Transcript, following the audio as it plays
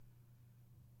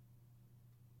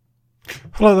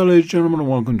Hello there, ladies and gentlemen, and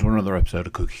welcome to another episode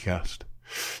of CookieCast.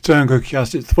 Today on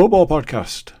CookieCast, it's the football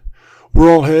podcast.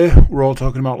 We're all here, we're all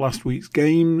talking about last week's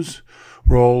games,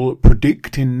 we're all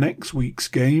predicting next week's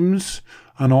games,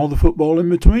 and all the football in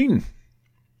between.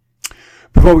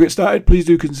 Before we get started, please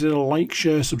do consider like,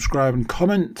 share, subscribe and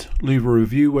comment. Leave a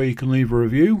review where you can leave a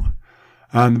review.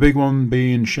 And the big one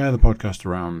being share the podcast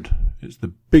around. It's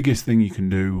the biggest thing you can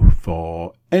do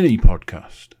for any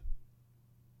podcast.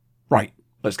 Right.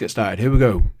 Let's get started. Here we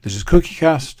go. This is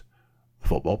CookieCast, the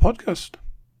football podcast.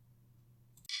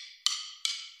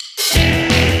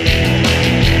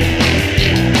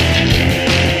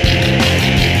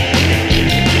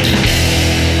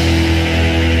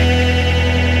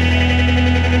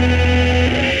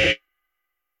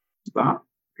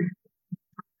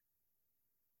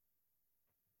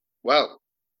 Well,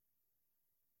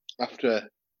 after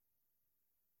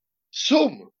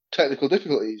some technical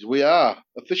difficulties, we are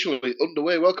officially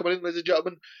underway. Welcome in, ladies and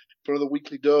gentlemen, for another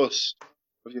weekly dose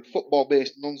of your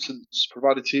football-based nonsense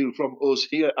provided to you from us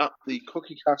here at the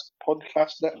CookieCast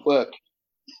Podcast Network.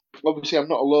 Obviously, I'm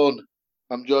not alone.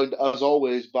 I'm joined, as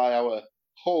always, by our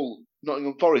Hull,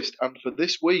 Nottingham Forest, and for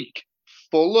this week,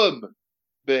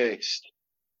 Fulham-based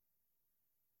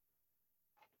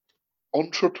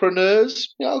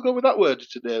entrepreneurs. Yeah, I'll go with that word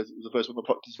today. It was the first one that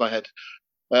popped into my head.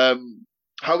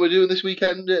 How are we doing this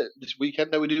weekend? How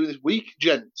are we doing this week,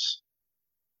 gents?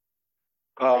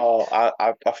 Oh,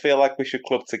 I feel like we should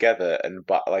club together and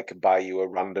buy you a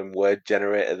random word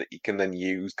generator that you can then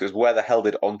use. Because where the hell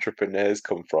did entrepreneurs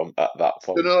come from at that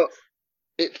point? You know,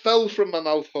 it fell from my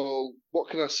mouth hole. What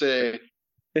can I say?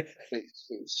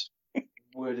 It's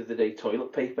word of the day: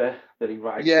 toilet paper that he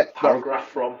writes a paragraph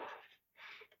from.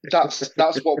 That's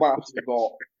what might have to be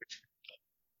bought.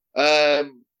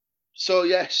 So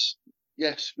yes,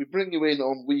 we bring you in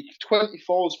on week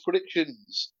 24's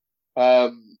predictions.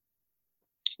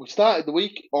 We started the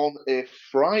week on a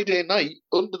Friday night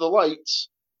under the lights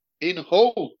in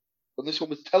Hull, and this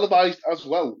one was televised as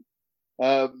well.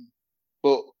 But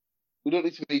we don't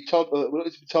need to be told. We don't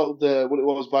need to be told what it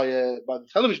was by the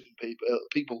television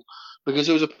people, because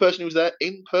there was a person who was there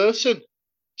in person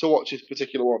to watch this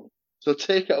particular one. So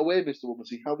take it away, Mr.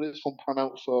 Womansey. How did this one pan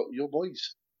out for your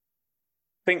boys?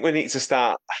 I think we need to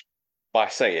start by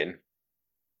saying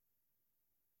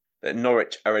that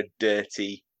Norwich are a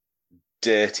dirty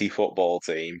football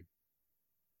team.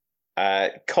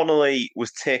 Connolly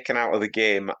was taken out of the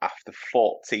game after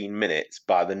 14 minutes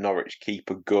by the Norwich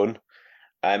keeper Gunn.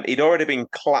 He'd already been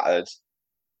clattered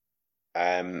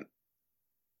by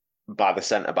the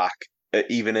centre-back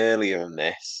even earlier than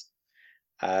this.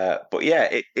 But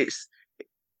yeah,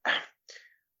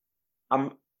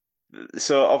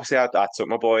 so obviously I took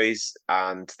my boys,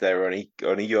 and they're only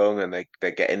young, and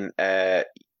they're getting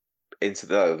into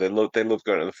they love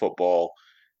going to the football.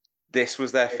 This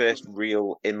was their first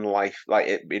real in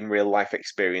real life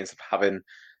experience of having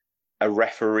a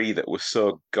referee that was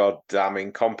so goddamn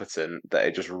incompetent that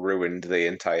it just ruined the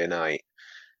entire night.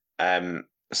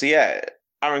 So yeah,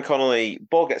 Aaron Connolly,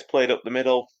 ball gets played up the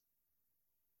middle.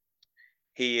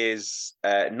 He is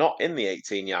not in the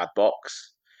 18-yard box.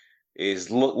 He's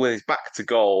with his back to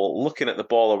goal, looking at the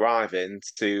ball arriving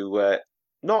to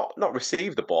not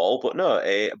receive the ball, but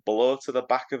a blow to the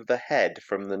back of the head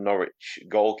from the Norwich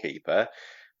goalkeeper,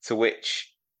 to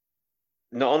which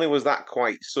not only was that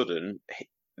quite sudden,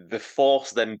 the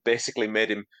force then basically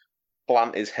made him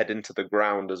plant his head into the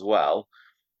ground as well.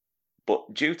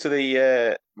 But due to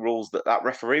the rules that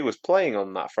referee was playing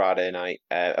on that Friday night,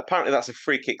 apparently that's a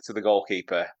free kick to the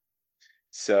goalkeeper.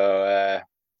 So,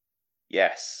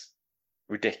 yes,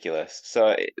 ridiculous.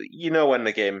 So, when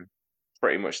the game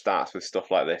pretty much starts with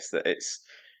stuff like this, that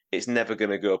it's never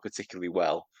going to go particularly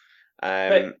well.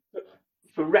 But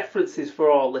for references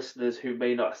for our listeners who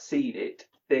may not have seen it,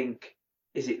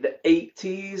 is it the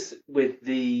 80s with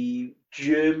the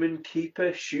German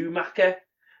keeper Schumacher,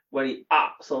 when he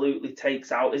absolutely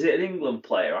takes out, is it an England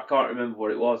player? I can't remember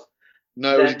what it was.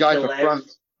 No, it was a guy for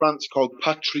France called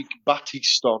Patrick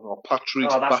Battiston, or Patrick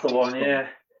Battiston. Oh, that's the one, yeah.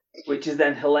 Which is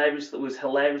then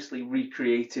hilariously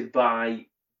recreated by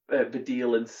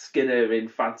Badil and Skinner in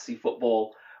fantasy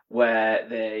football, where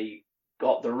they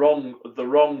got the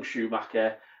wrong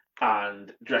Schumacher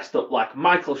and dressed up like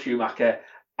Michael Schumacher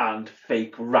and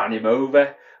fake ran him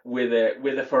over with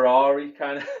a Ferrari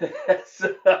kind of.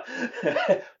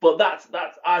 But that's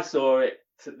I saw it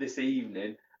this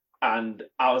evening, and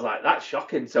I was like, that's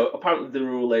shocking. So apparently the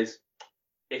rule is,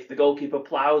 if the goalkeeper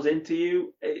plows into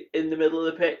you in the middle of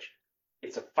the pitch,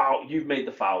 it's a foul. You've made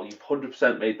the foul. You've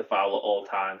 100% made the foul at all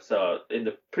times. So in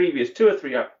the previous 2 or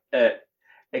 3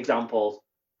 examples,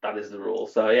 that is the rule.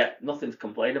 So yeah, nothing to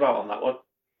complain about on that one.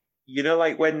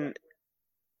 like when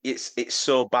it's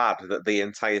so bad that the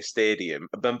entire stadium,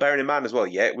 but bearing in mind as well,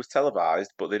 yeah, it was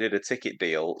televised, but they did a ticket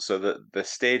deal so that the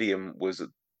stadium was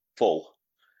full,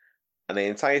 and the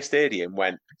entire stadium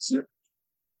went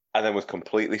and then was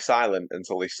completely silent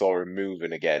until they saw him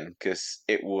moving again because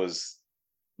it was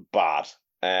bad.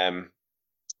 Um,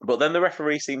 but then the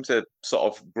referee seemed to sort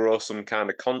of grow some kind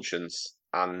of conscience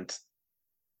and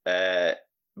uh,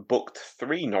 booked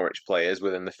 3 Norwich players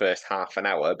within the first half an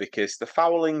hour because the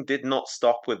fouling did not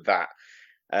stop with that.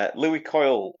 Louis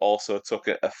Coyle also took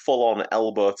a full-on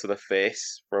elbow to the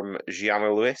face from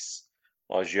Gianluis,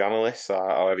 or Gianluis,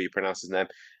 however you pronounce his name.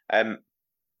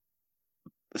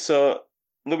 So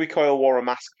Louis Coyle wore a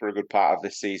mask for a good part of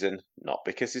this season, not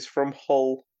because he's from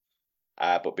Hull,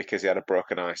 but because he had a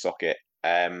broken eye socket.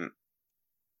 The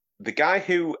guy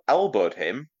who elbowed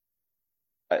him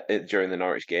during the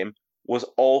Norwich game was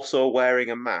also wearing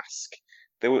a mask.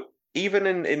 They were even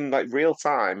in like real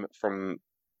time from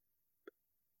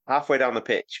halfway down the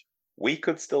pitch, we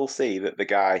could still see that the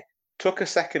guy took a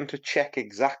second to check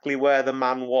exactly where the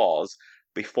man was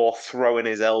before throwing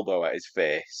his elbow at his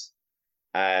face.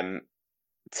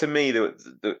 To me,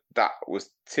 that was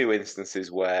 2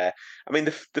 instances where, I mean,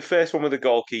 the first one with the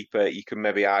goalkeeper, you can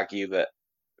maybe argue that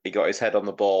he got his head on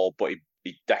the ball, but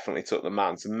he definitely took the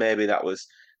man. So maybe that was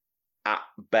at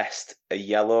best a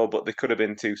yellow, but there could have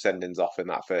been 2 sendings off in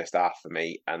that first half for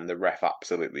me, and the ref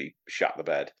absolutely shat the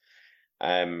bed.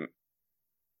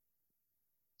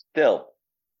 Still,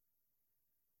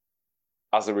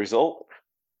 as a result,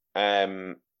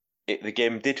 the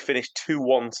game did finish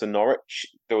 2-1 to Norwich.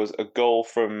 There was a goal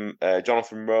from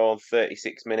Jonathan Rowe on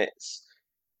 36 minutes.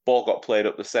 Ball got played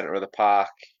up the centre of the park.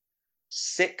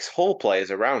 6 Hull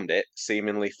players around it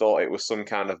seemingly thought it was some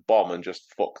kind of bomb and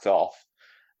just fucked off.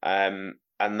 And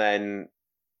then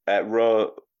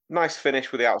Rowe, nice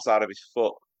finish with the outside of his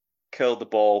foot, curled the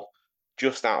ball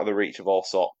just out of the reach of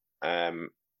Allsop.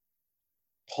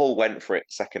 Hull went for it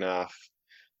second half,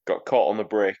 got caught on the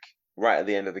break right at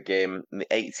the end of the game in the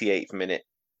 88th minute.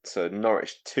 So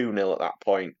Norwich 2-0 at that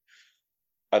point.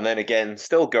 And then again,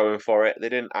 still going for it. They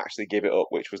didn't actually give it up,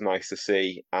 which was nice to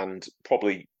see. And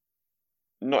probably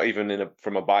not even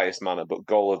from a biased manner, but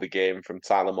goal of the game from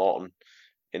Tyler Morton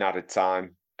in added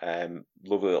time.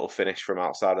 Lovely little finish from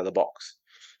outside of the box.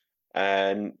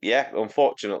 And yeah,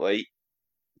 unfortunately,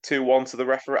 2-1 to the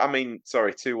referee.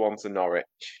 2-1 to Norwich.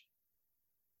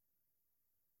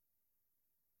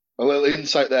 A little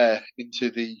insight there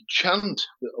into the chant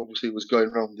that obviously was going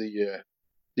around the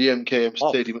MKM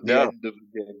Stadium at the end of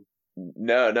the game.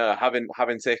 No.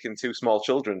 Having taken 2 small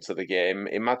children to the game,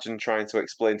 imagine trying to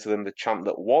explain to them the chant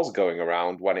that was going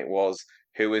around when it was,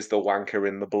 "Who is the wanker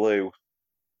in the blue?"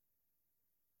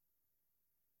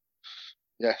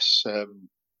 Yes, an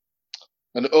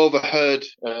overheard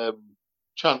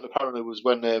chant apparently was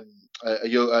when a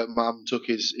man took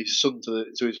his son to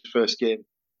his first game,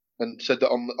 and said that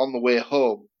on the way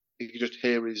home he could just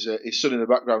hear his son in the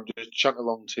background just chant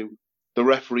along to "The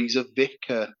referee's a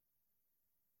vicar,"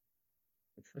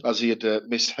 as he had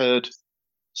misheard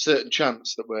certain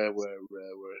chants that were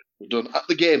done at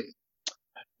the game.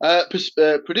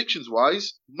 Predictions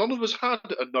wise, none of us had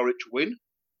a Norwich win.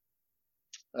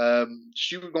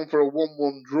 Stu had gone for a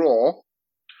 1-1 draw.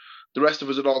 The rest of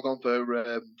us had all gone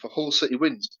for Hull City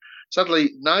wins. Sadly,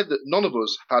 none of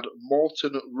us had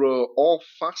Morton, Rowe, or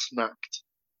Fastnacht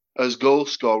as goal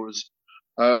scorers.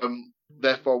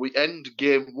 Therefore, we end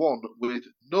game 1 with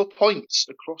no points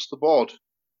across the board.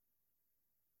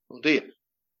 Oh dear.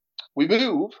 We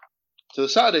move to the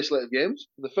Saturday slate of games.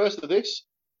 The first of this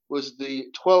was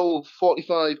the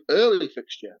 12:45 early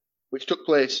fixture, which took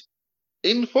place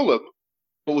in Fulham,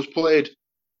 but was played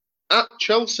at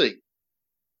Chelsea.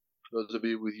 For those of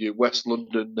you with your West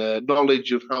London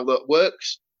knowledge of how that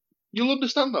works, you'll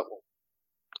understand that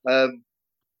one.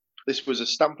 This was a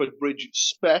Stamford Bridge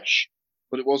special,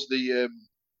 but it was the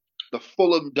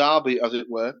Fulham derby, as it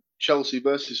were, Chelsea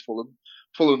versus Fulham.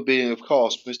 Fulham being, of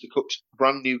course, Mr. Cook's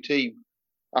brand new team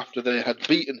after they had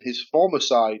beaten his former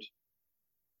side,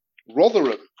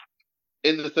 Rotherham,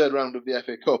 in the 3rd round of the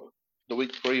FA Cup the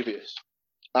week previous.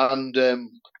 And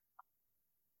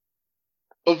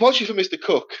unfortunately for Mr.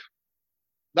 Cook,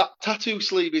 that tattoo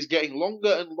sleeve is getting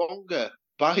longer and longer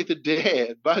by the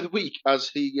day, by the week, as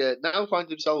he now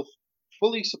finds himself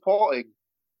fully supporting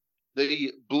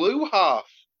the blue half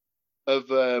of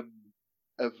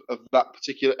that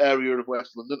particular area of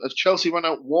West London, as Chelsea ran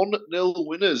out 1-0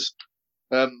 winners.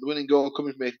 The winning goal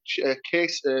coming from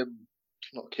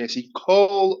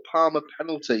Cole Palmer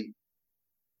penalty.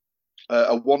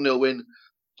 A 1-0 win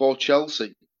for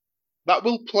Chelsea. That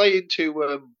will play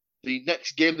into the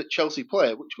next game that Chelsea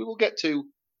play, which we will get to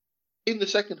in the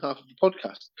second half of the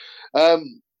podcast.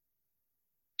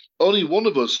 Only one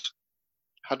of us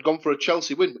had gone for a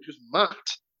Chelsea win, which was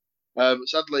Matt.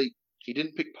 Sadly, he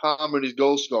didn't pick Palmer in his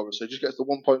goal scorer, so he just gets the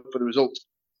 1 point for the result.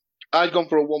 I'd gone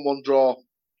for a 1-1 draw.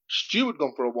 Stu had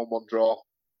gone for a 1-1 draw.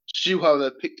 Stu,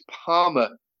 however, picked Palmer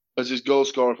as his goal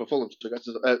scorer for Fulham, so he gets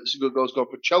a good goal scorer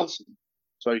for Chelsea.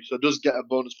 So does get a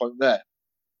bonus point there.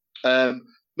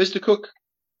 Mr. Cook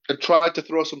had tried to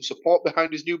throw some support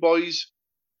behind his new boys.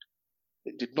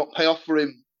 It did not pay off for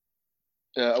him.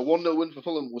 A 1-0 win for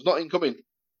Fulham was not incoming,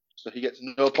 so he gets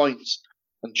no points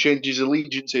and changes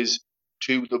allegiances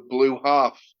to the blue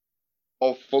half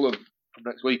of Fulham from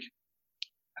next week.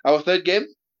 Our third game,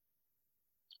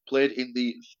 played in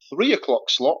the 3 o'clock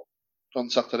slot on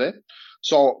Saturday,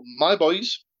 saw my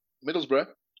boys, Middlesbrough,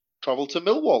 travel to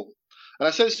Millwall. And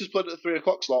I said this was played at the 3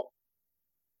 o'clock slot.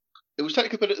 It was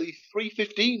technically played at the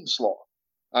 3:15 slot,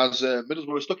 as Middlesbrough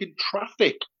were stuck in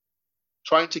traffic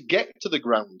trying to get to the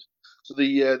ground. So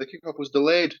the kickoff was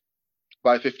delayed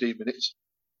by 15 minutes,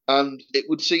 and it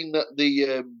would seem that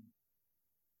the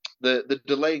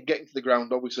delay in getting to the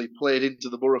ground obviously played into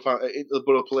the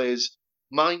Borough players'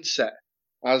 mindset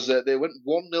as they went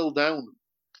 1-0 down.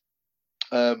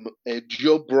 A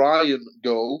Joe Bryan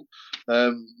goal.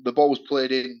 The ball was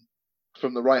played in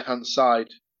from the right-hand side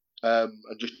and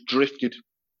just drifted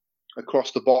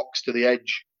across the box to the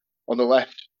edge on the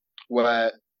left,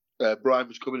 where Bryan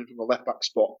was coming in from the left-back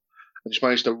spot and just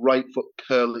managed to right foot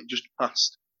curl it just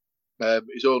past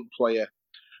his own player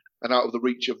and out of the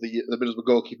reach of the Middlesbrough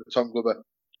goalkeeper, Tom Glover,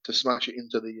 to smash it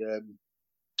into the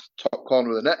top corner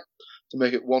of the net to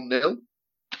make it 1-0.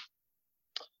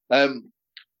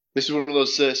 This is one of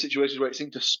those situations where it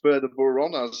seemed to spur the Borough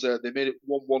on, as they made it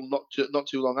 1-1 not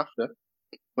too long after,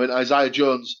 when Isaiah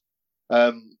Jones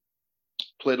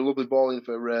played a lovely ball in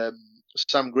for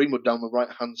Sam Greenwood down the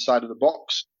right-hand side of the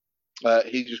box.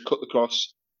 He just cut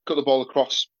the ball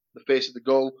across the face of the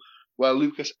goal, where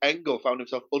Lucas Engel found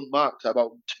himself unmarked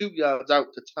about 2 yards out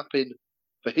to tap in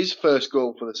for his first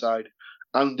goal for the side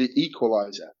and the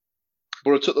equaliser.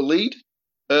 Borough took the lead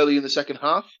early in the second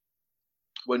half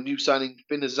when new signing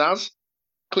Finn Azaz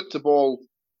clipped the ball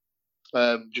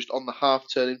just on the half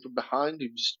turn in from behind. He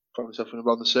just found himself in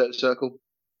around the circle,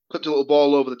 clipped a little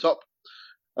ball over the top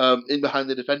in behind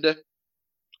the defender,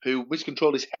 who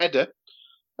miscontrolled his header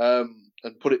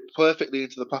and put it perfectly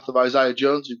into the path of Isaiah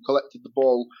Jones, who collected the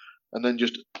ball and then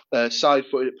just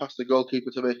side-footed it past the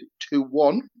goalkeeper to make it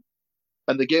 2-1.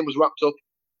 And the game was wrapped up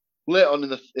late on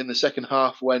in the second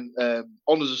half when,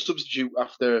 on as a substitute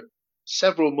after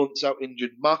several months out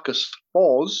injured, Marcus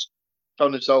Hawes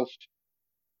found himself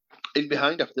in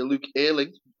behind after Luke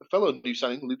Ayling, a fellow new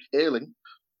signing, Luke Ayling,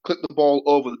 clipped the ball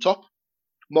over the top.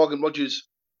 Morgan Rogers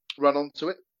ran onto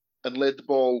it and laid the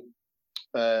ball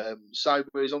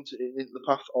sideways into the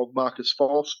path of Marcus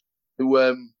Hawes, who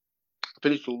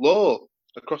finished low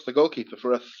across the goalkeeper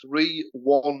for a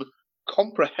 3-1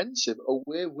 comprehensive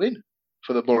away win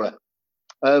for the Borough.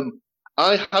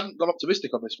 I hadn't gone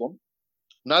optimistic on this one.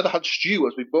 Neither had Stu,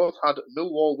 as we both had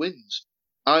Millwall wins.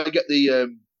 I get the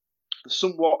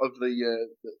somewhat of the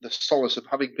solace of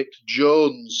having picked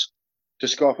Jones to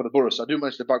score for the Borough. So I do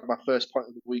manage to bag my first point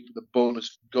of the week with a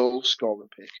bonus goal scorer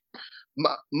pick.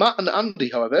 Matt and Andy,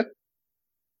 however,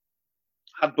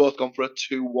 had both gone for a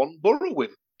 2-1 Borough win.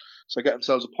 So get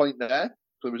themselves a point there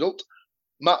for the result.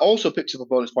 Matt also picks up a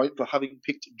bonus point for having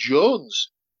picked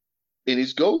Jones in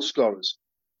his goal scorers.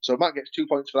 So Matt gets 2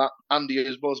 points for that. Andy,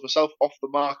 as well as myself, off the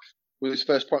mark with his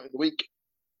first point of the week.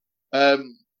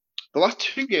 The last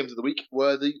 2 games of the week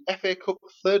were the FA Cup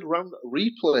third round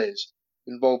replays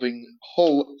involving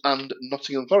Hull and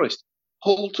Nottingham Forest.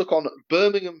 Hull took on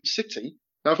Birmingham City.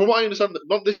 Now, from what I understand,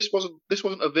 this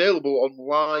wasn't available on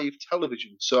live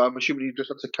television, so I'm assuming you just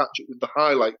had to catch up with the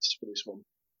highlights for this one.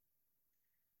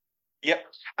 Yep,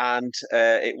 and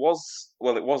it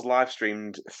was live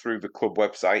streamed through the club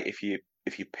website if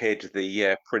you paid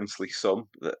the princely sum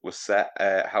that was set.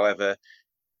 However,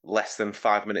 less than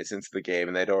 5 minutes into the game,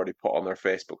 and they'd already put on their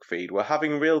Facebook feed, we're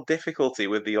having real difficulty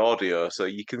with the audio, so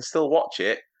you can still watch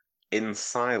it in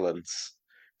silence.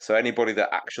 So anybody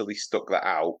that actually stuck that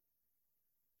out,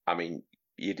 I mean,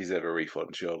 you deserve a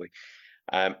refund, surely.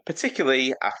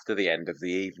 Particularly after the end of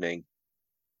the evening.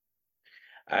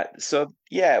 So,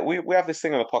 yeah, we have this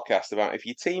thing on the podcast about if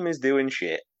your team is doing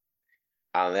shit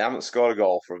and they haven't scored a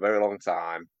goal for a very long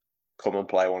time, come and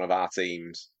play one of our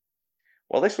teams.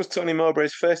 Well, this was Tony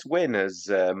Mowbray's first win as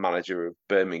manager of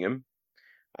Birmingham.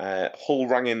 Hull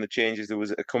rang in the changes. There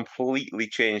was a completely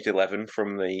changed 11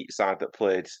 from the side that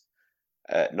played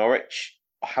Norwich.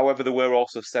 However, there were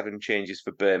also 7 changes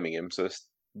for Birmingham,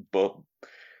 but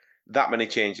that many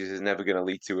changes is never going to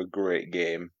lead to a great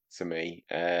game to me.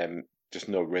 Just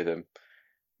no rhythm.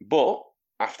 But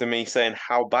after me saying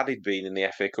how bad he'd been in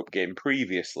the FA Cup game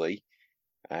previously,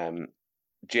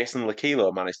 Jason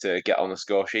Lakilo managed to get on the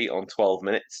score sheet on 12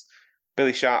 minutes.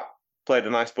 Billy Sharp played a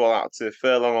nice ball out to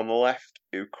Furlong on the left,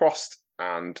 who crossed,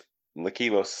 and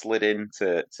Lakilo slid in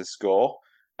to score.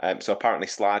 So apparently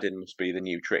sliding must be the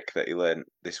new trick that he learned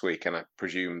this week, and I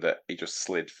presume that he just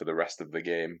slid for the rest of the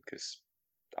game because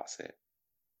that's it.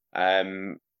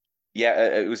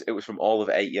 It was from all of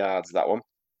 8 yards, that one.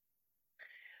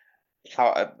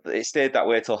 It stayed that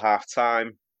way till half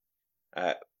time.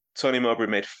 Tony Mowbray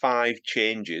made 5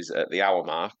 changes at the hour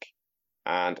mark,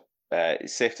 and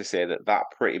it's safe to say that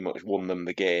pretty much won them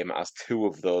the game, as 2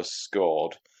 of those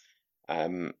scored.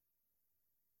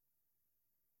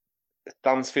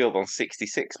 Stansfield on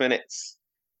 66 minutes,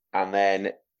 and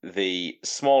then the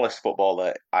smallest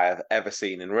footballer I have ever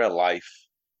seen in real life,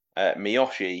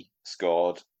 Miyoshi,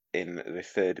 scored in the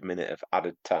 3rd minute of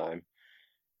added time.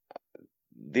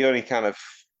 The only kind of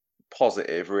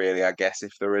positive, really, I guess,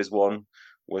 if there is one,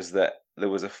 was that there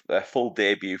was a full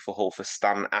debut for Hull for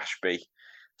Stan Ashby,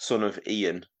 son of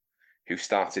Ian, who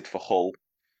started for Hull.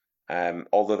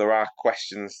 Although there are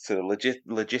questions to the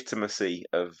legitimacy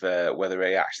of whether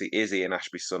he actually is Ian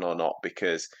Ashby's son or not,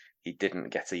 because he didn't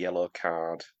get a yellow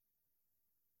card.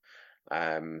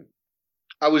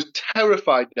 I was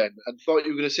terrified then and thought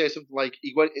you were going to say something like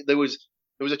there was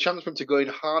a chance for him to go in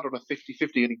hard on a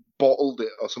 50-50 and he bottled it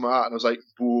or something like that, and I was like,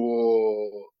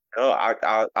 whoa. No,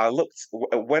 I looked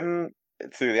when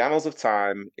through the annals of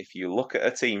time. If you look at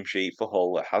a team sheet for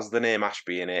Hull that has the name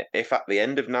Ashby in it, if at the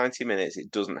end of 90 minutes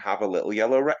it doesn't have a little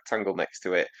yellow rectangle next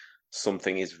to it,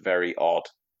 something is very odd.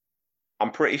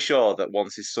 I'm pretty sure that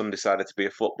once his son decided to be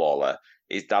a footballer,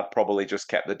 his dad probably just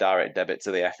kept the direct debit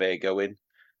to the FA going,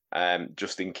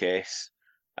 just in case.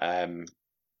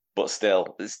 But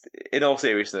still, in all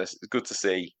seriousness, it's good to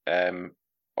see.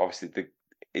 Obviously,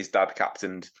 his dad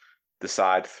captained the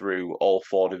side through all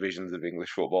 4 divisions of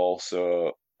English football,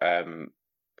 so can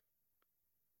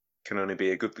only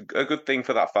be a good thing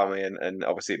for that family, and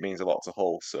obviously it means a lot to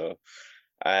Hull. So,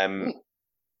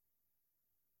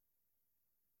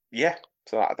 yeah,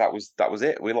 so that was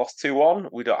it. We lost 2-1.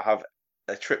 We don't have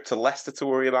a trip to Leicester to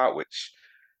worry about, which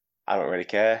I don't really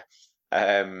care.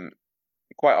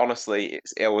 Quite honestly,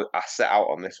 I set out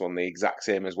on this one the exact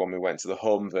same as when we went to the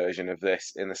home version of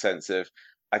this, in the sense of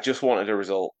I just wanted a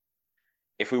result.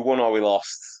 If we won or we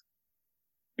lost,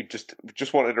 we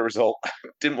just wanted a result.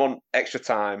 Didn't want extra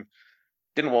time.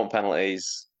 Didn't want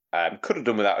penalties. Could have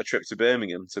done without a trip to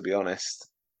Birmingham, to be honest.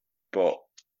 But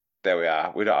there we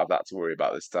are. We don't have that to worry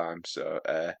about this time. So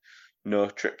no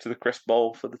trip to the Crisp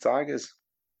Bowl for the Tigers.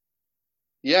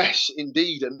 Yes,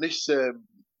 indeed. And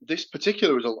this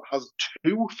particular result has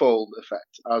twofold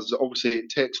effect, as obviously it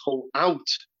takes Hull out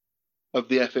of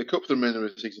the FA Cup for the remainder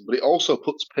of the season, but it also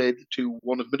puts paid to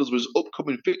one of Middlesbrough's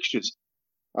upcoming fixtures,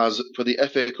 as for the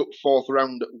FA Cup 4th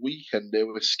round weekend, they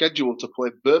were scheduled to play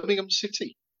Birmingham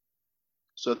City.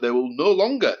 So they will no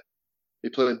longer be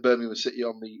playing Birmingham City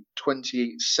on the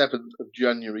 27th of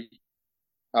January,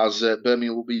 as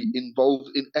Birmingham will be involved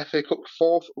in FA Cup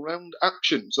 4th round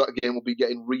action. So that game will be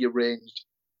getting rearranged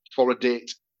for a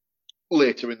date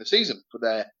later in the season for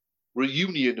their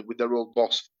reunion with their old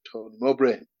boss, Tony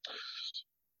Mowbray.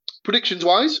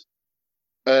 Predictions-wise,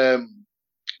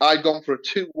 I'd gone for a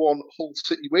 2-1 Hull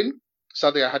City win.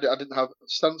 Sadly, I didn't have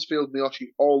Stansfield, Miyoshi,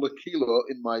 or Lakilo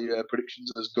in my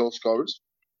predictions as goal scorers.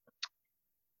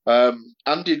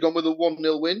 Andy had gone with a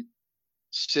 1-0 win.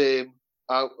 Same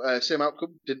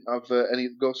outcome. Didn't have any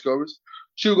of the goal scorers.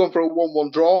 Stu gone for a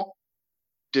 1-1 draw.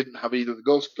 Didn't have either of the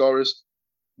goal scorers.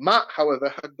 Matt,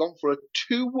 however, had gone for a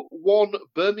 2-1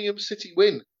 Birmingham City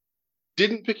win.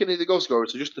 Didn't pick any of the goal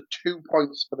scorers, so just the 2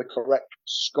 points for the correct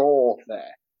score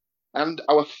there. And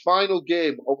our final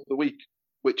game of the week,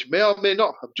 which may or may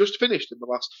not have just finished in the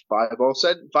last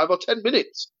 5 or 10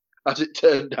 minutes, as it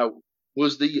turned out,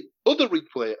 was the other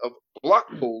replay of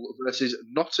Blackpool versus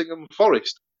Nottingham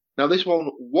Forest. Now, this one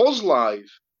was live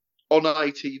on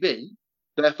ITV,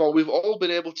 therefore we've all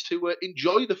been able to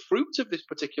enjoy the fruits of this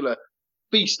particular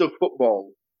feast of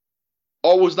football.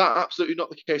 Or was that absolutely not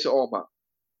the case at all, Matt?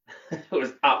 It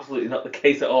was absolutely not the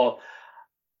case at all.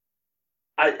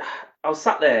 I was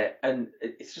sat there, and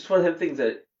it's just one of them things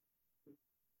that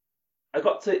it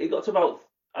got to about.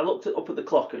 I looked up at the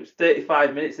clock. It was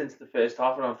 35 minutes into the first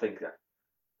half, and I'm thinking,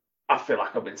 I feel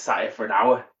like I've been sat here for an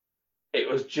hour. It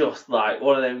was just like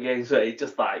one of them games where it's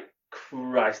just like,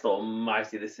 Christ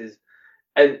Almighty, this is.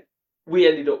 And we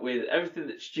ended up with everything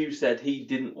that Stu said he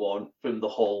didn't want from the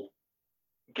whole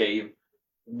game.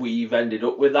 We've ended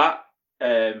up with that.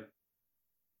 I'll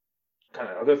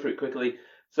go through it quickly.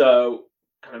 So,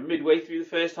 kind of midway through the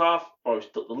first half,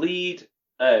 Forest took the lead.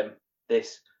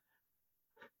 This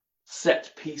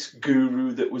set piece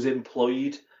guru that was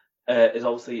employed is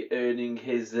obviously earning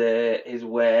his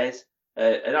wares.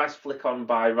 A nice flick on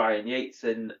by Ryan Yates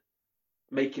and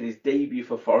making his debut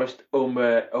for Forest.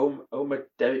 No,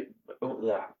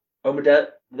 I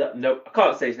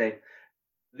can't say his name.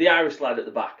 The Irish lad at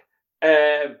the back.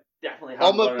 Definitely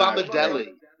has got an Irish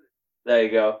name. There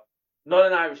you go. Not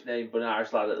an Irish name, but an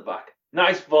Irish lad at the back.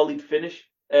 Nice volleyed finish,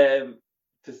 I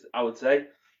would say.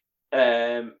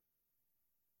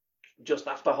 Just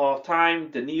after half time,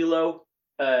 Danilo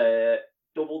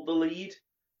doubled the lead.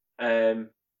 It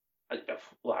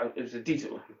was a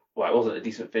decent. Well, it wasn't a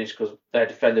decent finish because their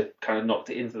defender kind of knocked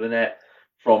it into the net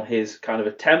from his kind of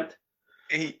attempt.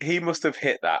 He must have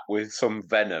hit that with some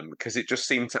venom because it just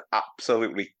seemed to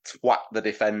absolutely twat the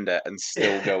defender and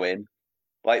still go in.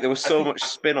 Like there was so much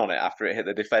spin on it after it hit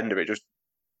the defender. It just,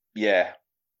 yeah.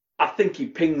 I think he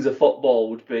pings a football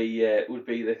would be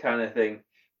the kind of thing,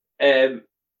 and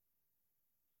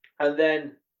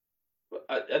then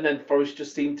Forest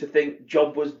just seemed to think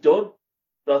job was done.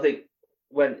 So I think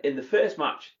when in the first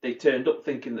match they turned up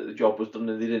thinking that the job was done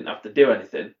and they didn't have to do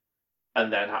anything,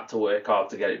 and then had to work hard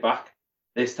to get it back.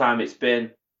 This time it's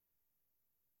been,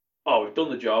 we've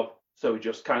done the job, so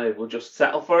we'll just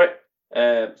settle for it.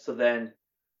 So then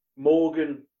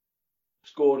Morgan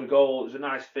scored a goal. It was a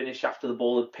nice finish after the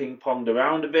ball had ping-ponged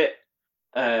around a bit.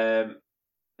 Their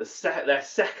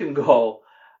second goal,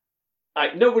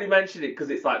 like nobody mentioned it because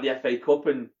it's like the FA Cup,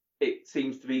 and it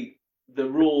seems to be the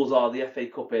rules are the FA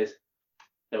Cup is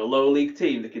they're a lower league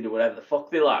team, they can do whatever the fuck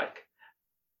they like.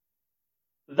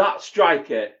 That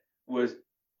striker was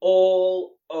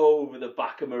all over the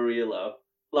back of Murillo.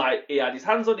 Like he had his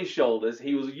hands on his shoulders.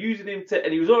 He was using him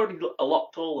and he was already a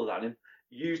lot taller than him.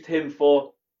 Used him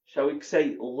for, shall we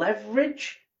say,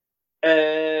 leverage,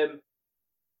 and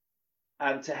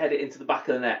to head it into the back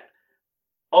of the net.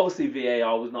 Obviously,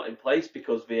 VAR was not in place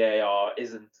because VAR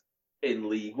isn't in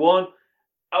League One.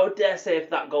 I would dare say if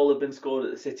that goal had been scored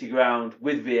at the City Ground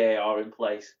with VAR in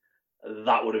place,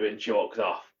 that would have been chalked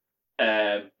off.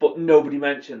 But nobody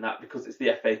mentioned that because it's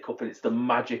the FA Cup and it's the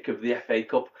magic of the FA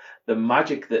Cup. The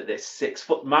magic that this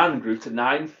 6-foot man grew to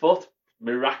 9 foot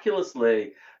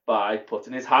miraculously by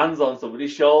putting his hands on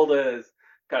somebody's shoulders,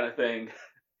 kind of thing.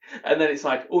 And then it's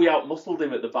like, we out-muscled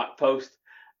him at the back post.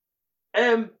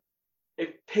 If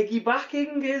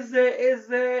piggybacking is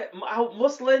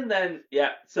out-muscling, then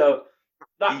yeah. So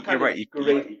that You're right. You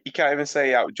can't even say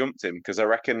he out-jumped him because I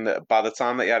reckon that by the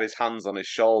time that he had his hands on his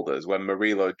shoulders, when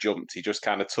Murillo jumped, he just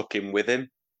kind of took him with him.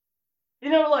 You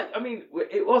know,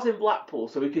 it was in Blackpool,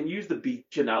 so we can use the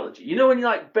beach analogy. You know when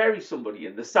you bury somebody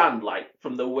in the sand,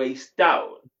 from the waist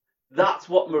down? That's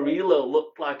what Murillo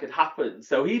looked like had happened.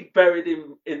 So he'd buried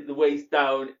him in the waist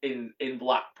down in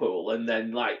Blackpool, and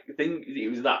then I think it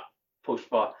was that push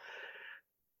far.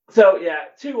 So yeah,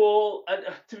 2-2. And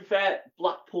to be fair,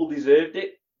 Blackpool deserved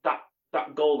it.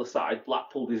 That goal aside,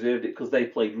 Blackpool deserved it because they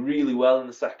played really well in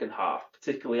the second half,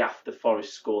 particularly after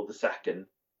Forest scored the second.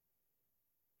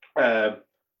 And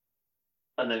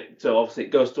then so obviously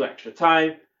it goes to extra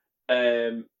time.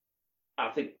 I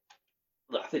think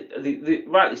they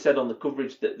rightly said on the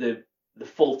coverage that the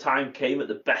full time came at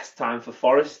the best time for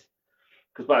Forest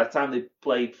because by the time they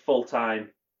played full time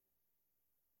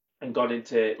and gone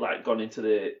into the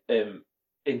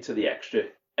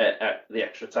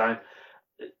extra time,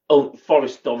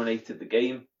 Forest dominated the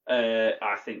game.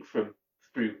 I think through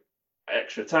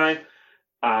extra time,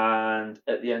 and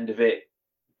at the end of it,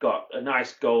 got a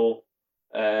nice goal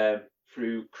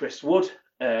through Chris Wood,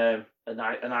 a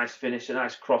nice finish, a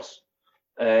nice cross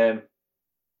by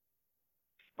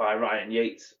Ryan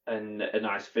Yates, and a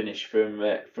nice finish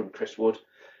from Chris Wood.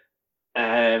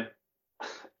 And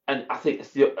I think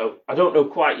I don't know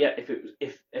quite yet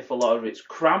if a lot of it's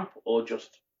cramp or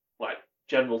just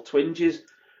general twinges,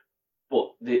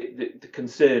 but the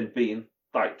concern being,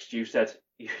 like Stu said,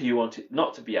 you want it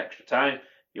not to be extra time,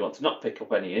 you want to not pick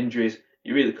up any injuries.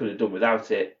 You really could have done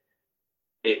without it.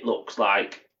 It looks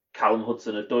like Callum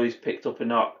Hudson-Odoi's picked up a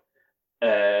knock.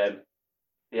 The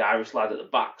Irish lad at the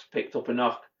back's picked up a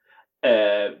knock.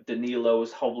 Danilo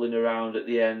was hobbling around at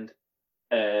the end.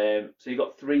 So you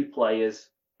got 3 players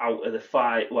out of the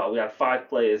 5. Well, we had 5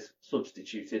 players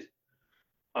substituted.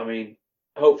 I mean,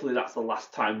 hopefully that's the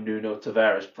last time Nuno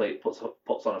Tavares puts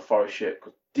on a Forest shirt.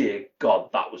 Because dear God,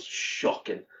 that was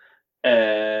shocking.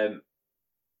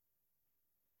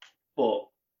 But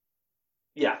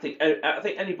yeah, I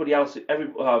think anybody else,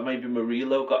 maybe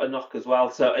Murillo got a knock as well.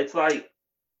 So it's like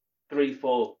 3,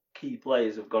 4 key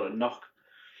players have got a knock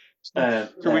Should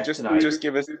we there tonight. just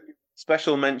give a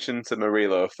special mention to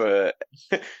Murillo for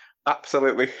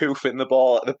absolutely hoofing the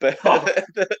ball at Oh,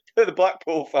 the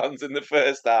Blackpool fans in the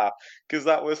first half, because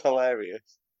that was hilarious.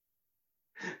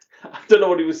 I don't know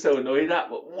what he was so annoyed at,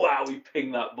 but wow, he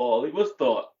pinged that ball. He must have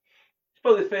thought it's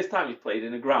probably the first time he's played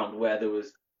in a ground where there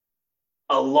was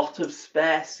a lot of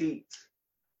spare seats.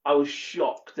 I was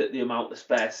shocked at the amount of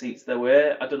spare seats there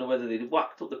were. I don't know whether they'd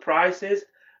whacked up the prices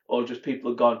or just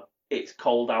people had gone, it's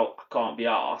cold out, I can't be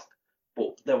arsed.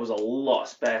 But there was a lot of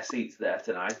spare seats there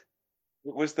tonight.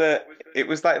 It was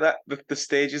like that the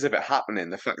stages of it happening,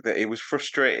 the fact that he was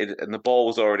frustrated and the ball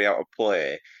was already out of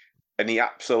play, and he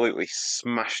absolutely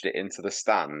smashed it into the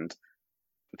stand.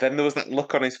 Then there was that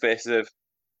look on his face of,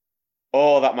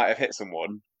 oh, that might have hit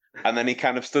someone. And then he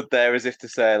kind of stood there as if to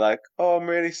say, like, oh, I'm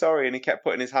really sorry. And he kept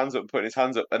putting his hands up and putting his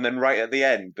hands up. And then right at the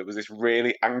end, there was this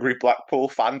really angry Blackpool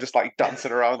fan just like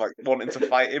dancing around, like wanting to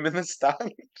fight him in the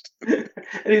stand. And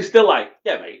he was still like,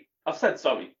 yeah, mate, I've said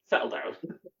sorry, settle down.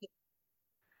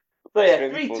 So yeah,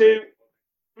 Really 3-2.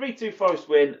 3-2 Forest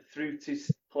win through to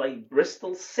play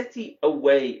Bristol City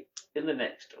away in the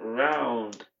next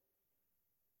round.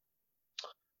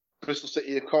 Bristol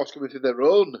City, of course, coming through their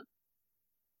own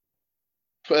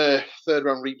third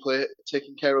round replay,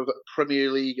 taking care of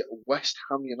Premier League West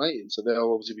Ham United. So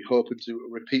they'll obviously be hoping to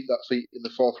repeat that feat in the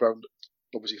fourth round.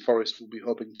 Obviously, Forest will be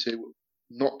hoping to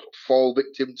not fall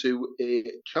victim to a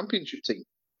championship team.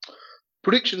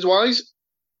 Predictions wise,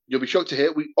 you'll be shocked to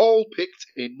hear we all picked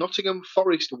a Nottingham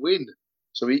Forest win.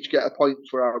 So we each get a point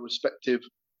for our respective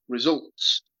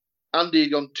results. Andy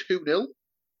had gone 2-0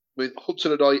 with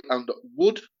Hudson-Odoi and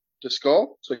Wood to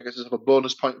score. So I guess it's a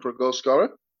bonus point for a goal scorer.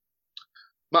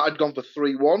 Matt had gone for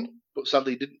 3-1, but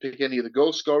sadly didn't pick any of the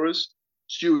goal scorers.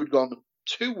 Stu had gone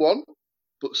 2-1,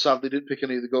 but sadly didn't pick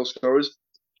any of the goal scorers.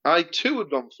 I too had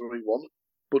gone 3-1,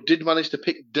 but did manage to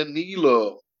pick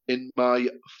Danilo in my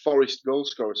Forest goal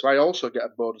scorer. So I also get a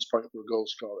bonus point for a goal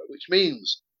scorer, which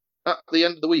means at the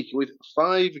end of the week, with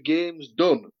 5 games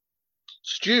done,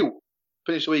 Stu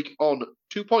finished the week on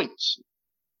 2 points.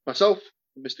 Myself,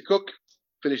 Mr. Cook,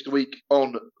 finished the week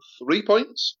on 3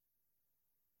 points.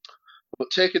 But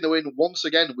taking the win once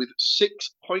again with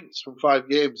 6 points from 5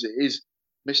 games, it is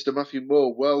Mr. Matthew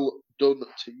Moore. Well done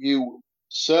to you,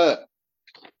 sir.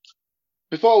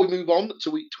 Before we move on to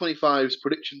week 25's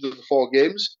predictions of the 4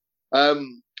 games, I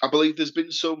believe there's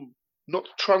been some, not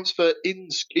transfer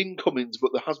incomings,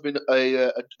 but there has been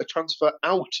a transfer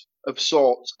out of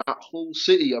sorts at Hull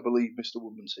City, I believe, Mr.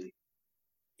 Woodmansey.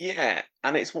 Yeah,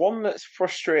 and it's one that's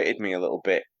frustrated me a little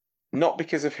bit. Not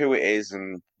because of who it is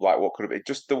and like what could have been,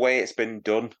 just the way it's been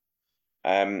done.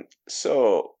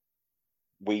 So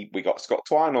we got Scott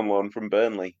Twine on loan from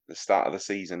Burnley at the start of the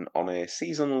season on a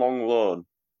season-long loan.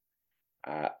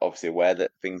 Obviously aware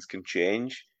that things can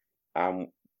change.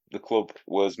 The club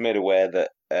was made aware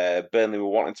that Burnley were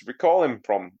wanting to recall him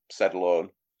from said loan.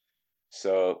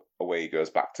 So away he goes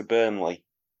back to Burnley.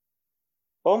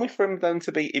 Only for him then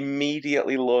to be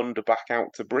immediately loaned back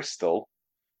out to Bristol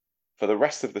for the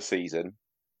rest of the season,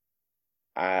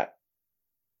 on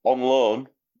loan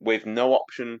with no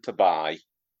option to buy.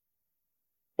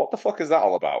 What the fuck is that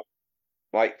all about?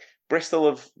 Like Bristol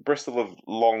have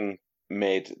long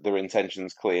made their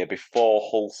intentions clear before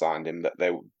Hull signed him that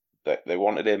they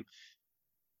wanted him.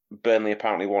 Burnley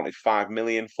apparently wanted 5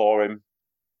 million for him.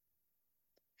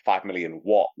 5 million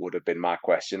what would have been my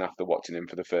question after watching him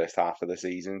for the first half of the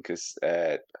season, because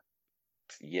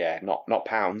not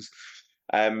pounds.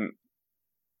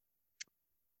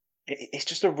 It's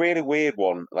just a really weird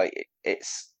one. Like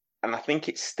and I think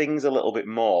it stings a little bit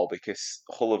more because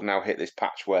Hull have now hit this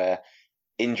patch where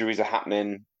injuries are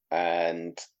happening,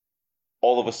 and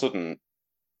all of a sudden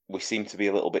we seem to be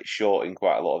a little bit short in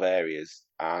quite a lot of areas,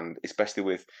 and especially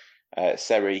with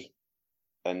Seri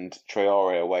and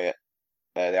Traore away at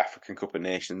the African Cup of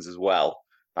Nations as well.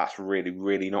 That's really,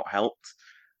 really not helped.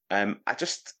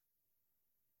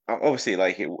 Obviously,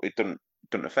 like it doesn't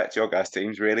affect your guys'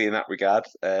 teams really in that regard.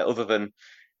 Other than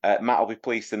Matt will be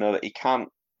pleased to know that he can't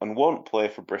and won't play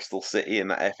for Bristol City in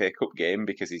that FA Cup game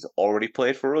because he's already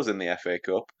played for us in the FA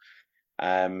Cup.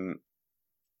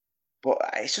 But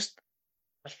it's just,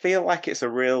 I feel like it's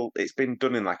been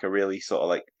done in like a really sort of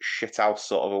like shithouse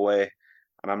sort of a way,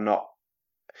 and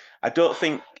I don't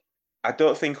think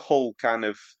Hull kind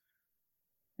of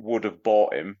would have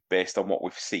bought him based on what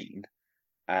we've seen,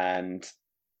 and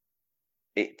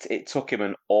it took him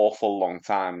an awful long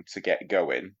time to get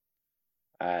going.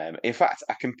 In fact,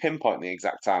 I can pinpoint the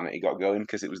exact time that he got going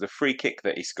because it was the free kick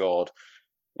that he scored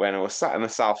when I was sat in the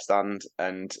south stand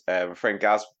and my friend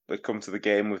Gaz had come to the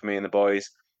game with me and the boys,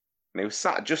 and he was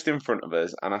sat just in front of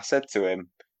us, and I said to him,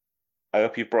 I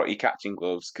hope you brought your catching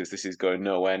gloves because this is going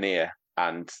nowhere near.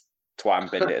 And Twine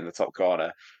binned it in the top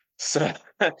corner. So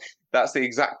that's the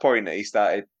exact point that he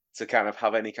started to kind of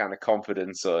have any kind of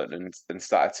confidence on and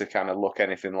started to kind of look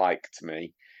anything like to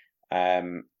me.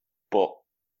 But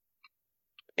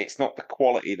it's not the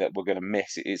quality that we're going to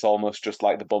miss. It's almost just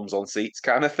like the bums on seats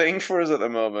kind of thing for us at the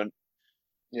moment.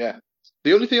 Yeah.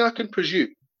 The only thing I can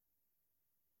presume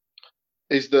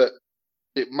is that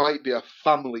it might be a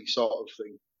family sort of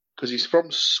thing because he's from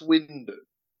Swindon.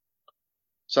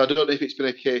 So I don't know if it's been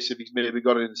a case of he's maybe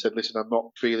gone in and said, listen, I'm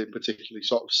not feeling particularly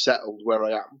sort of settled where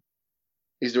I am.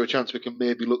 Is there a chance we can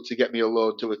maybe look to get me a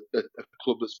loan to a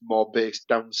club that's more based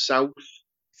down south?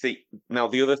 See, now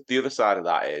the other side of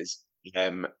that is,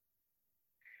 yeah,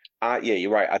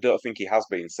 you're right. I don't think he has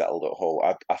been settled at Hull.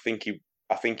 I think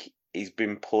he's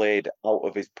been played out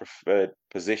of his preferred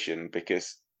position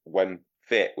because when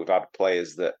fit, we've had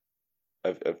players that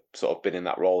have sort of been in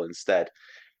that role instead.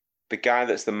 The guy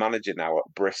that's the manager now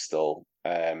at Bristol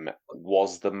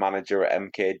was the manager at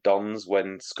MK Dons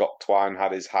when Scott Twine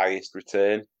had his highest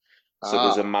return. So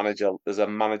there's a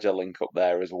manager link up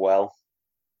there as well.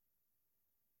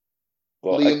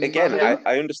 But again,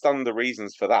 I understand the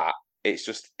reasons for that.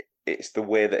 It's the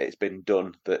way that it's been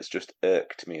done that's just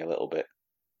irked me a little bit.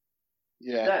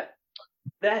 Yeah.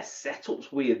 Their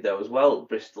setup's weird though as well,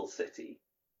 Bristol City.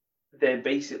 They're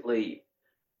basically,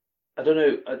 I don't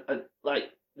know, like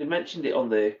they mentioned it on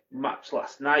the match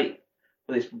last night,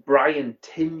 where this Brian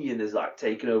Tinnion has like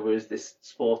taken over as this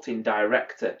sporting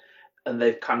director, and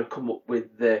they've kind of come up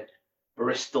with the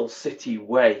Bristol City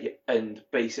way, and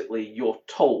basically you're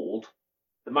told,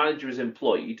 the manager is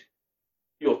employed,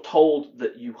 you're told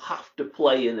that you have to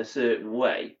play in a certain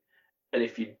way, and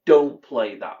if you don't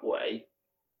play that way,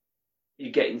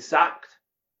 you're getting sacked.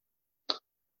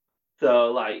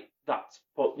 So like that's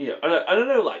what I don't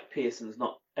know. Like Pearson's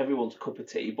not everyone's cup of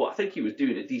tea, but I think he was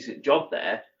doing a decent job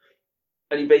there,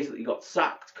 and he basically got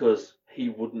sacked because he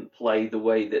wouldn't play the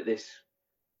way that this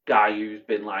guy who's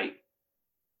been like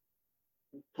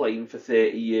playing for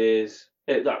 30 years.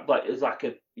 It was like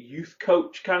a youth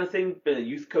coach kind of thing. Been a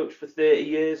youth coach for 30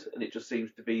 years, and it just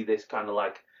seems to be this kind of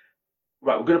like,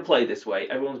 right, we're going to play this way.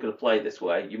 Everyone's going to play this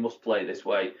way. You must play this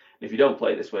way. And if you don't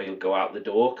play this way, you'll go out the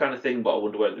door kind of thing. But I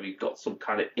wonder whether he got some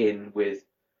kind of in with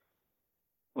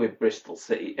Bristol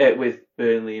City, with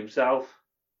Burnley himself.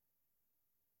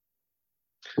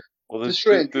 Well,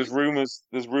 there's rumours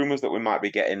that we might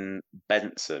be getting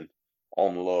Benson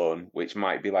on loan, which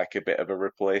might be like a bit of a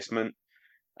replacement,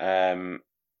 as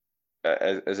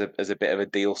a bit of a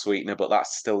deal sweetener. But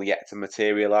that's still yet to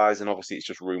materialise, and obviously it's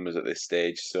just rumours at this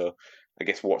stage. So I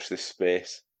guess watch this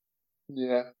space.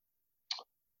 Yeah.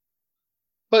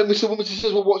 But Mr. Wilmington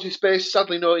says we'll watch this space.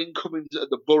 Sadly, no incomings at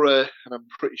the Borough, and I'm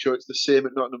pretty sure it's the same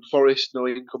at Nottingham Forest. No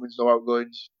incomings, no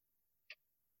outgoings.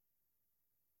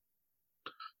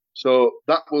 So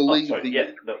that will leave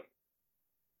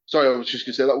Sorry, I was just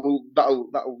going to say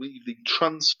that'll leave the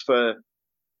transfer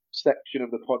section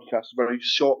of the podcast very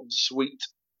short and sweet.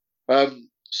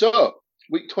 So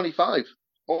week 25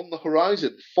 on the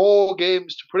horizon. 4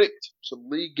 games to predict. Some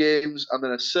league games and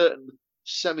then a certain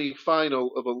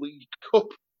semi-final of a League Cup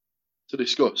to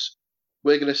discuss.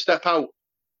 We're going to step out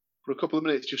for a couple of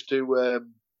minutes just to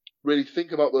really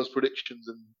think about those predictions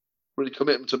and really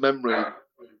commit them to memory.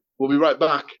 We'll be right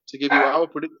back to give you our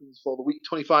predictions for the week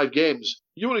 25 games.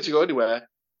 You don't need to go anywhere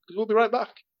because we'll be right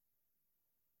back.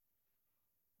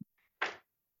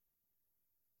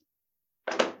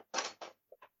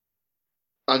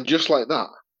 And just like that,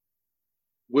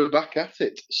 we're back at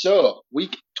it. So,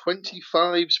 week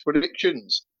 25's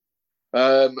predictions.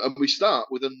 And we start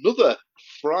with another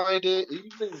Friday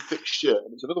evening fixture.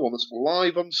 And it's another one that's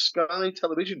live on Sky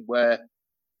Television, where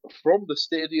from the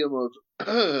stadium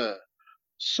of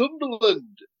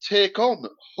Sunderland take on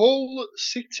Hull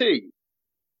City.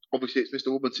 Obviously, it's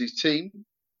Mr. Woodman's team.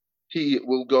 He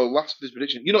will go last with his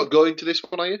prediction. You're not going to this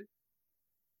one, are you?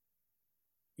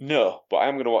 No, but I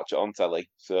am going to watch it on telly.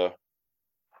 So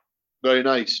very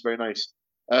nice, very nice.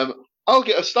 I'll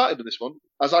get us started with this one,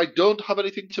 as I don't have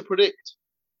anything to predict.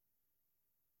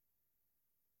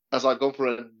 As I've gone for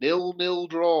a 0-0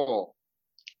 draw.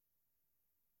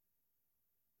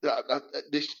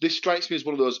 This strikes me as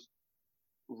one of those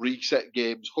reset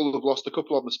games. Hull have lost a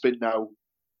couple on the spin now.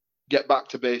 Get back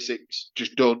to basics.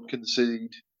 Just don't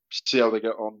concede. See how they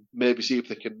get on. Maybe see if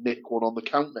they can nick one on the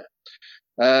counter.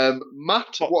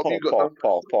 Matt, what have you got?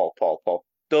 Paul.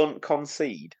 Don't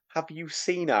concede. Have you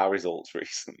seen our results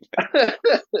recently?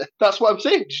 That's what I'm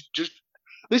saying.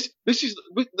 This just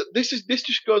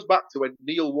goes back to when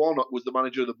Neil Warnock was the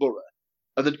manager of the Borough,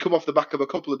 and then come off the back of a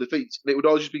couple of defeats, and it would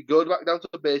always just be going back down to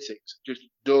the basics. Just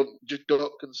don't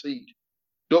concede.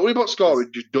 Don't worry about scoring.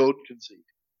 Just don't concede.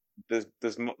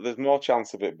 There's more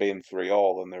chance of it being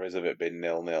 3-3 than there is of it being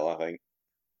 0-0, I think.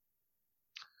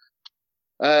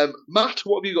 Matt,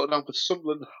 what have you got down for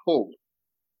Sunderland Hull?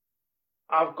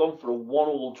 I've gone for a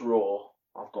 1-1 draw.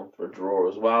 I've gone for a draw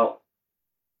as well.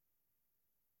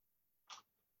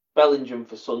 Bellingham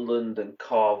for Sunderland and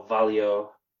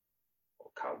Carvalho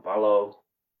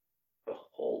for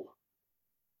Hull.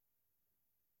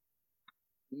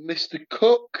 Mr.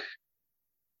 Cook?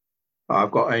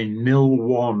 I've got a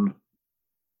 0-1.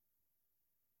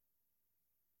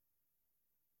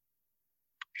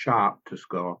 Sharp to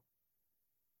score.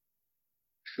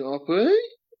 Sharpie?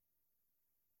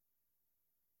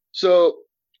 So,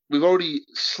 we've already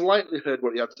slightly heard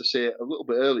what he had to say a little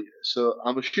bit earlier, so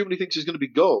I'm assuming he thinks there's going to be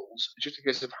goals. It's just a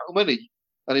case of how many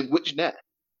and in which net.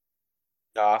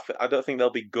 No, I don't think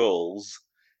there'll be goals.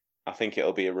 I think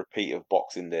it'll be a repeat of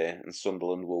Boxing Day, and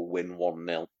Sunderland will win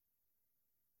 1-0.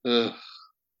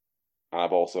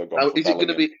 I've also gone for is it going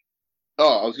to Bellingham. be...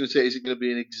 Oh, I was going to say, is it going to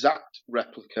be an exact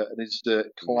replica, and is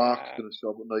Clark going to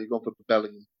score? But no, you're going for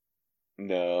Bellingham.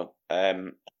 No.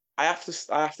 I have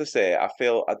to say, I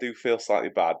do feel slightly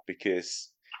bad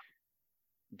because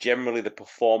generally the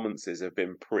performances have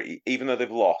been pretty, even though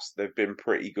they've lost, they've been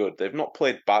pretty good. They've not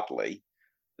played badly.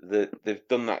 They've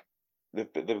done that.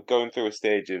 They're going through a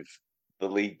stage of the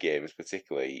league games,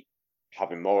 particularly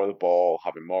having more of the ball,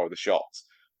 having more of the shots,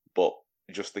 but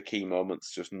just the key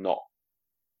moments, just not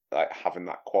like having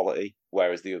that quality.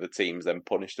 Whereas the other teams then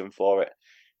punish them for it.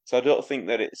 So I don't think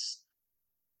that it's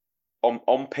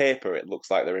on paper it looks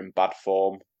like they're in bad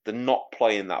form. They're not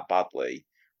playing that badly,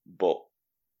 but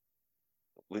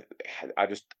I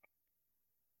just,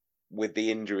 with the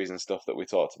injuries and stuff that we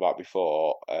talked about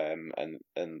before, and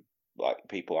like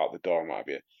people out the door and what have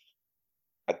you,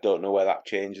 I don't know where that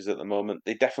changes at the moment.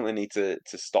 They definitely need to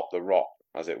stop the rot,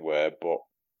 as it were, but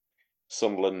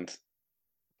Sunderland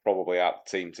probably aren't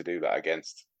the team to do that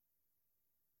against.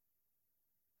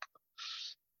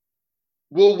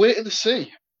 We'll wait and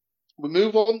see. We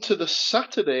move on to the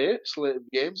Saturday slate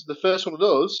of games. The first one of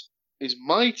those is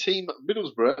my team,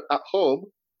 Middlesbrough, at home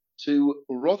to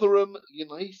Rotherham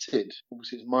United.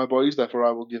 Obviously, it's my boys, therefore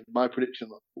I will give my prediction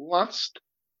last.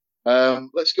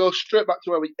 Let's go straight back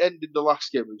to where we ended the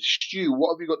last game. Stu,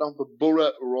 what have you got down for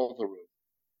Borough Rotherham?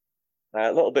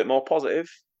 A little bit more positive,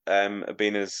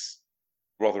 being as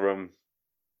Rotherham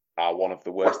are one of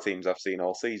the worst teams I've seen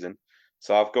all season.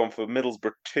 So I've gone for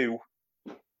Middlesbrough 2,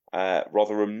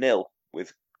 Rotherham 0,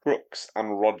 with Crooks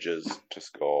and Rogers to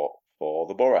score for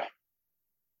the Borough.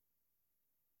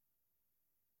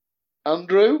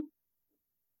 Andrew?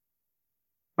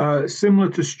 Similar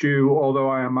to Stu, although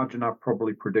I imagine I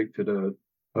probably predicted a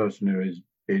person who is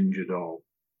injured or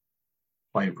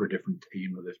playing for a different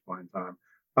team at this point in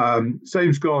time.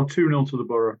 Same score, 2-0 to the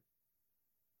Borough.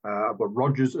 I've got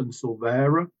Rogers and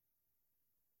Silvera.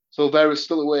 Silvera's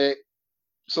still away.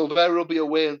 Silvera will be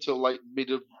away until like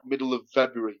middle of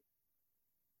February.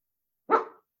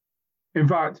 In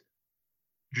fact,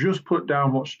 just put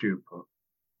down what Stu put.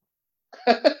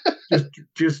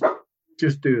 just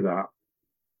do that.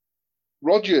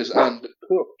 Rogers and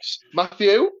Crooks.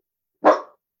 Matthew?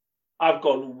 I've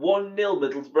gone 1-0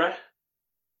 Middlesbrough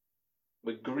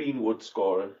with Greenwood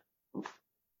scoring.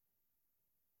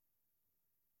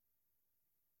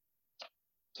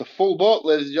 It's a full boat,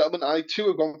 ladies and gentlemen. I too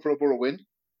have gone for a Borough win.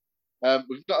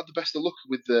 We've not had the best of luck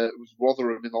with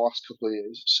Rotherham in the last couple of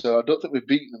years, so I don't think we've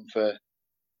beaten them for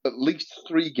at least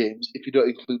 3 games, if you don't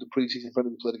include the pre-season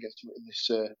friendly we played against them in this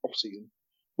off-season,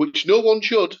 which no one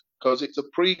should, because it's a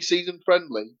pre-season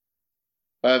friendly.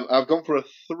 I've gone for a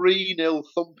 3-0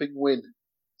 thumping win.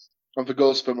 And for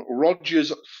goals from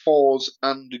Rogers, Fours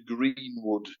and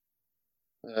Greenwood.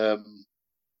 I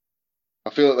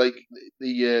feel like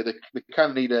they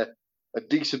kind of need a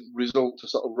decent result to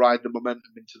sort of ride the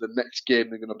momentum into the next game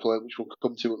they're going to play, which we'll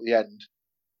come to at the end.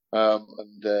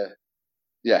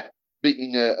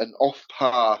 Beating an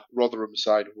off-par Rotherham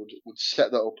side would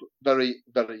set that up very,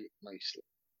 very nicely.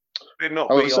 Would it not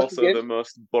be also the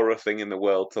most Borough thing in the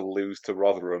world to lose to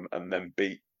Rotherham and then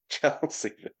beat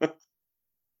Chelsea?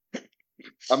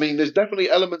 I mean, there's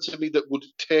definitely elements of me that would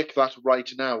take that right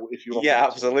now if you want. Yeah,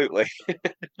 absolutely.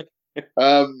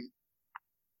 Our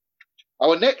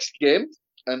next game,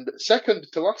 and second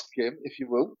to last game, if you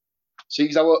will,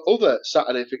 sees our other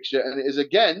Saturday fixture, and it is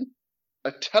again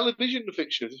a television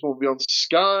fixture. This one will be on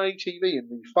Sky TV in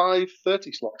the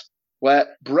 5:30 slot,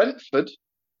 where Brentford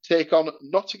take on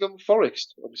Nottingham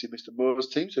Forest. Obviously, Mr. Moore's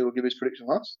team, so he'll give his prediction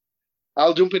last.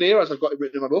 I'll jump in here as I've got it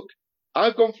written in my book.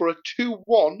 I've gone for a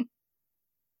 2-1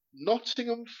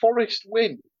 Nottingham Forest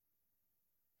win.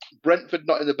 Brentford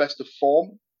not in the best of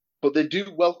form, but they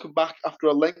do welcome back after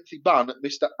a lengthy ban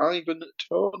Mr. Ivan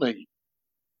Toney.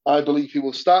 I believe he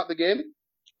will start the game,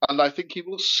 and I think he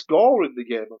will score in the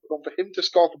game. I've gone for him to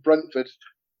score for Brentford,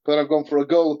 but I've gone for a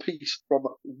goal apiece from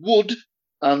Wood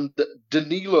and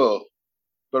Danilo.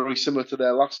 Very similar to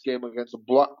their last game against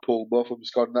Blackpool. Both of them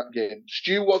scored in that game.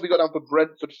 Stu, what have you got down for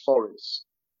Brentford Forest?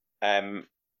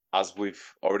 As we've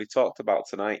already talked about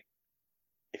tonight,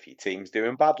 if your team's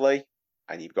doing badly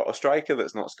and you've got a striker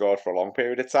that's not scored for a long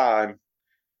period of time,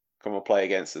 come and play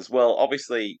against us. Well,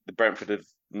 obviously, the Brentford have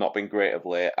not been great of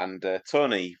late, and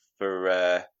Tony,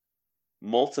 for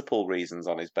multiple reasons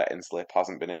on his betting slip,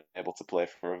 hasn't been able to play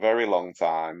for a very long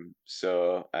time.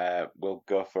 So we'll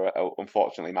go for,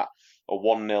 unfortunately, Matt, a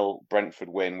 1-0 Brentford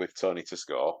win with Tony to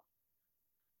score.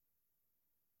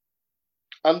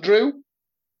 Andrew?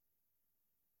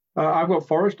 I've got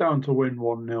Forest down to win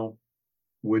 1-0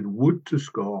 with Wood to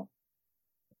score.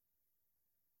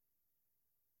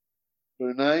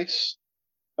 Very nice.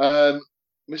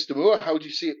 Mr. Moore, how do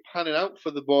you see it panning out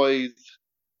for the boys?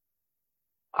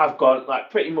 I've gone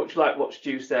pretty much like what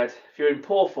Stu said. If you're in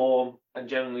poor form and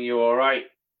generally you're all right,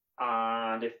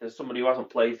 and if there's somebody who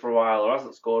hasn't played for a while or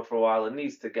hasn't scored for a while and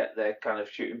needs to get their kind of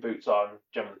shooting boots on,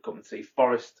 generally come and see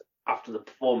Forest after the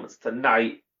performance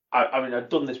tonight. I mean, I've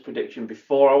done this prediction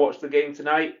before I watched the game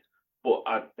tonight, but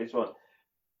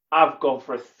I've gone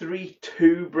for a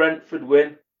 3-2 Brentford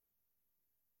win.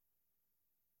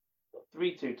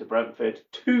 3-2 to Brentford,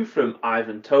 2 from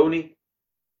Ivan Toney,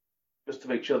 just to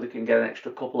make sure they can get an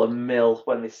extra couple of mil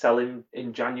when they sell him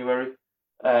in January.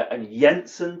 And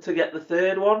Jensen to get the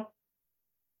third one.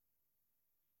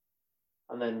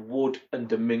 And then Wood and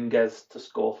Dominguez to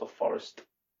score for Forest.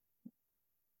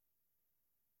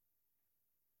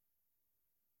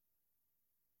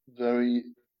 Very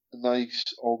nice,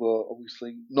 although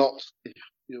obviously not if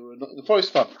you're not the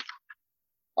Forest fan.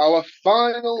 Our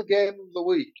final game of the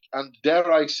week, and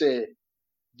dare I say,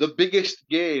 the biggest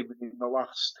game in the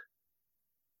last,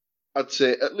 I'd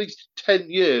say, at least 10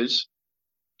 years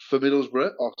for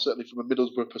Middlesbrough, or certainly from a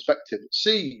Middlesbrough perspective,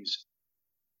 sees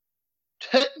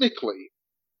technically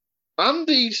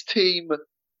Andy's team,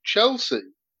 Chelsea,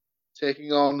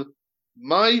 taking on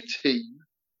my team,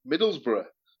 Middlesbrough,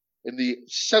 in the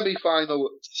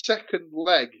semi-final second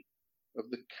leg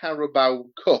of the Carabao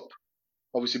Cup.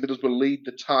 Obviously, Middlesbrough lead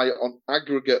the tie on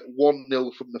aggregate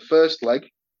 1-0 from the first leg,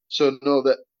 so know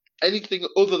that anything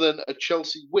other than a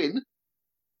Chelsea win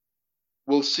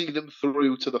will see them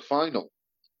through to the final.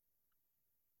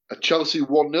 A Chelsea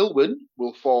 1-0 win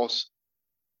will force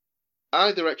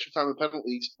either extra time and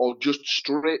penalties or just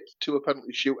straight to a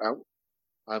penalty shootout.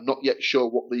 I'm not yet sure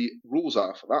what the rules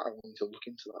are for that. I need to look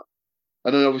into that.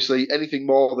 And then obviously anything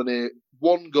more than a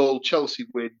 1-goal Chelsea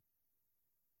win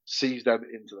sees them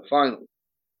into the final.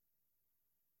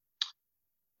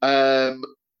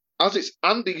 As it's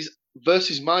Andy's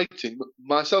versus my team,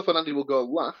 myself and Andy will go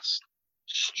last.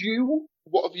 Stu,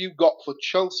 what have you got for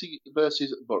Chelsea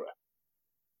versus Borough?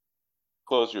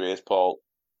 Close your ears, Paul.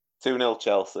 2-0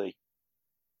 Chelsea.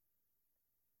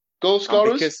 Goal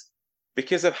scorers?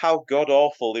 Because of how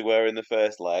god-awful they were in the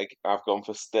first leg, I've gone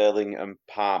for Sterling and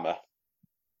Palmer.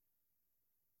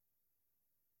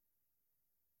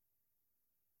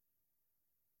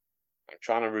 I'm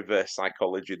trying to reverse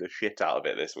psychology the shit out of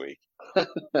it this week.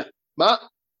 Matt?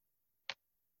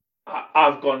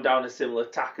 I've gone down a similar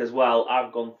tack as well.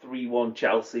 I've gone 3-1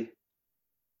 Chelsea.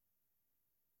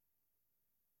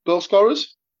 Goal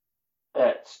scorers?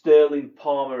 Sterling,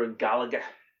 Palmer and Gallagher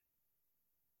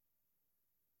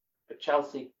for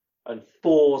Chelsea and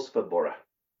 4s for Borough.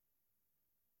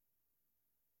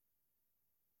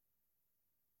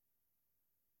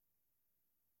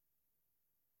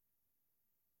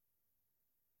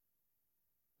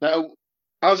 Now,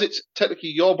 as it's technically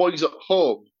your boys at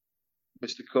home,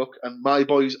 Mr. Cook, and my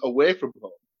boys away from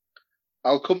home,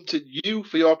 I'll come to you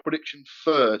for your prediction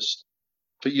first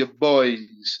for your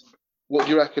boys. What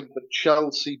do you reckon for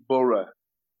Chelsea Borough?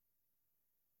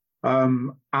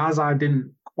 As I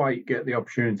didn't quite get the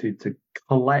opportunity to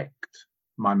collect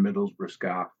my Middlesbrough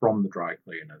scarf from the dry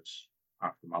cleaners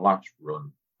after my last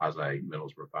run as a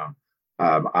Middlesbrough fan,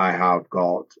 I have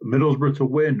got Middlesbrough to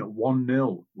win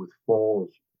 1-0 with 4s.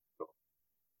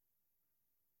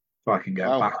 So I can get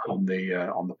back on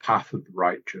the path of the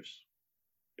righteous.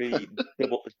 Be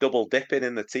double dipping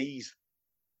in the teas.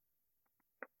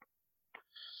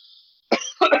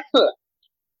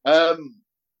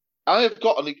 I've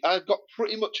got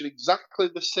pretty much exactly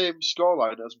the same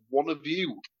scoreline as one of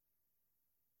you.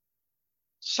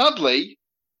 Sadly,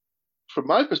 from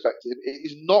my perspective, it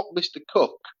is not Mr.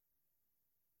 Cook.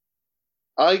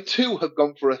 I too have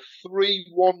gone for a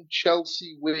 3-1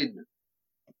 Chelsea win.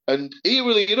 And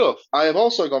eerily enough, I have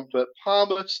also gone for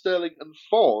Palmer, Sterling, and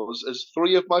Fours as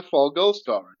 3 of my 4 goal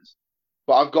scorers.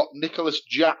 But I've got Nicholas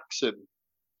Jackson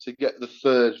to get the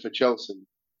 3rd for Chelsea.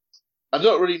 I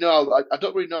don't really know. I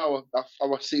don't really know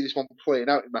how I see this one playing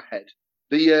out in my head.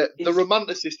 The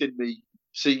romanticist in me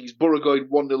sees Borough going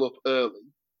 1-0 up early,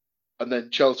 and then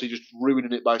Chelsea just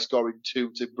ruining it by scoring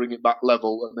 2 to bring it back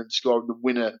level, and then scoring the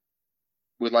winner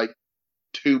with like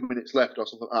 2 minutes left or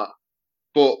something like that.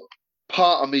 But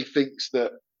part of me thinks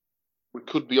that we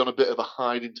could be on a bit of a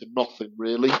hide into nothing,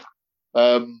 really.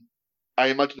 I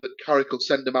imagine that Carrick will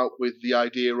send them out with the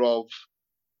idea of...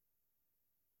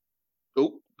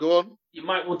 Oh, go on. You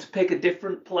might want to pick a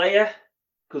different player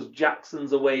because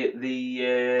Jackson's away at the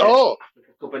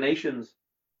Africa Cup of Nations.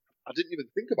 I didn't even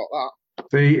think about that.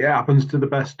 See, it happens to the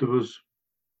best of us.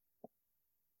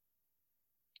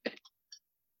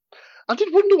 I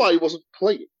did wonder why he wasn't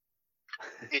playing.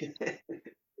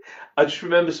 I just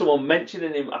remember someone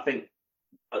mentioning him. I think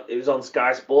it was on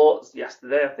Sky Sports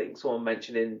yesterday. I think someone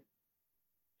mentioning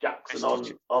Jackson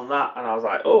on that, and I was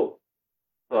like, oh.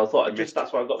 So I thought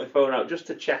that's why I got my phone out just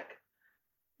to check.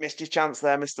 Missed your chance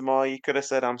there, Mr. Moore. You could have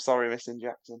said, "I'm sorry, missing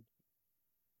Jackson."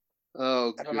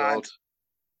 Oh Never God! mind.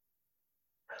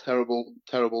 Terrible,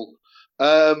 terrible.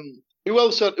 Who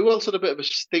else had a bit of a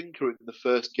stinker in the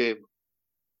first game?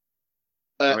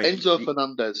 Enzo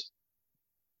Fernandez.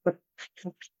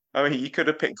 I mean, you could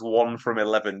have picked 1 from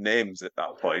 11 names at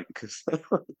that point, because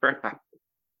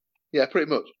yeah, pretty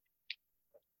much.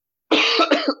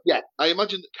 Yeah, I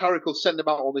imagine that Carrick will send him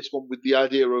out on this one with the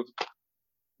idea of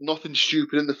nothing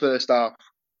stupid in the first half.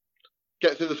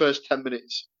 Get through the first 10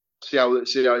 minutes, see how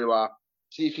you are,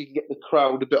 see if you can get the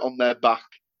crowd a bit on their back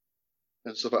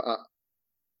and stuff like that.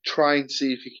 Try and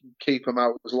see if you can keep them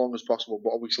out as long as possible.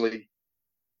 But obviously,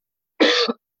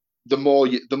 the more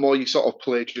you sort of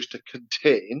play just to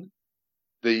contain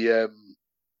the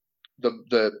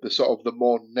sort of the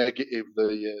more negative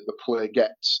the play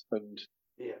gets, and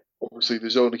obviously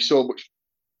there's only so much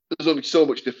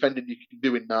defending you can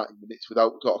do in 90 minutes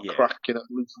without sort of cracking at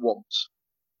least once.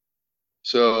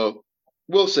 So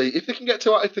we'll see if they can get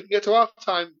to half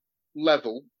time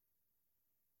level,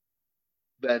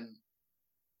 then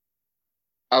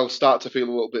I'll start to feel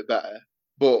a little bit better.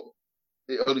 But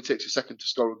it only takes a second to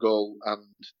score a goal, and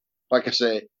like I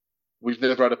say, we've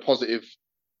never had a positive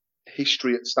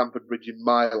history at Stamford Bridge in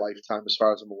my lifetime, as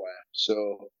far as I'm aware.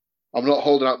 So I'm not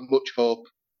holding out much hope,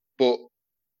 but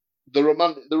the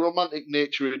romantic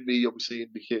nature in me obviously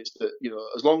indicates that, you know,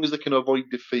 as long as they can avoid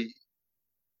defeat,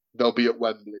 they'll be at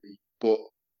Wembley. But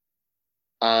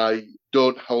I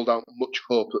don't hold out much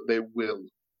hope that they will.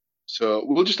 So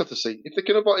we'll just have to see if they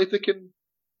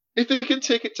can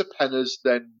take it to penners,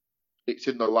 then it's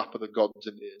in the lap of the gods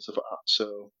and stuff like that.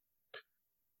 So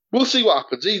we'll see what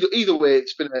happens. Either way,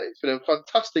 it's been a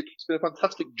fantastic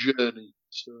journey.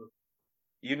 So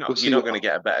you're not going to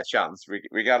get a better chance,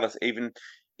 regardless. Even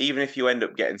if you end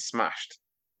up getting smashed,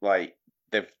 like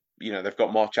they've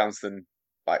got more chance than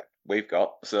like we've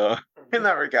got. So in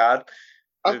that regard,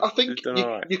 I think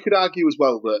you could argue as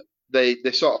well that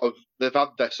they've had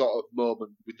their sort of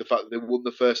moment with the fact that they won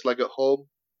the first leg at home,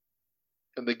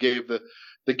 and they gave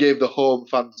the home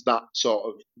fans that sort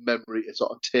of memory to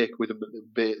sort of take with them, that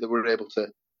they were able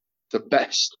to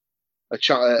best a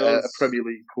Premier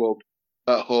League club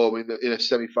at home in a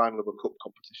semi-final of a cup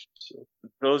competition. So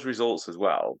those results as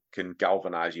well can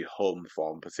galvanise your home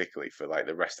form, particularly for like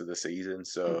the rest of the season.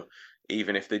 So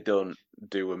even if they don't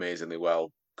do amazingly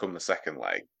well come the second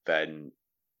leg, then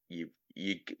you're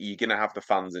going to have the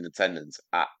fans in attendance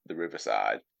at the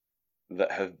Riverside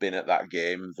that have been at that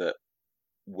game that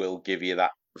will give you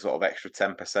that sort of extra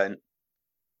 10%.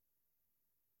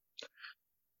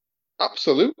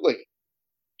 Absolutely.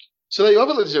 So there you have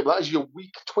it, ladies and gentlemen. That is your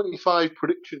week 25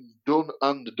 predictions done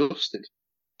and dusted.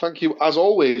 Thank you, as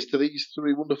always, to these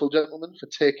 3 wonderful gentlemen for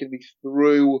taking me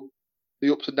through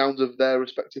the ups and downs of their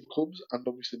respective clubs, and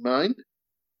obviously mine.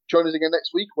 Join us again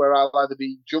next week, where I'll either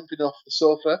be jumping off the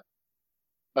sofa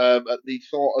at the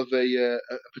thought of a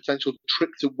potential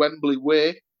trip to Wembley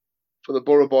Way for the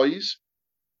Borough boys,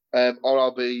 or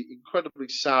I'll be incredibly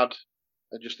sad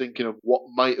and just thinking of what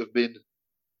might have been.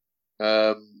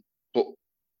 But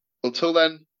until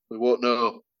then, we won't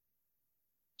know.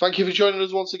 Thank you for joining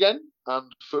us once again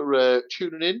and for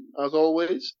tuning in, as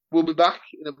always. We'll be back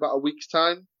in about a week's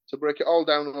time to break it all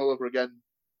down all over again.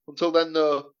 Until then,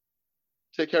 though,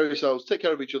 Take care of yourselves. Take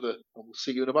care of each other. And we'll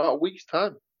see you in about a week's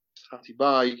time. Tatty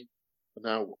bye for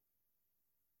now.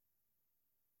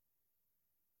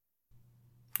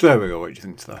 There we go. What do you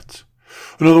think to that?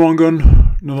 Another one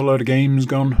gone. Another load of games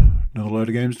gone. Another load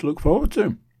of games to look forward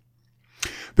to.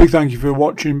 Big thank you for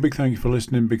watching. Big thank you for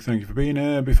listening. Big thank you for being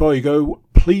here. Before you go,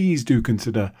 please do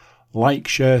consider like,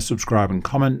 share, subscribe and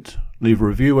comment. Leave a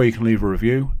review where you can leave a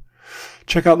review.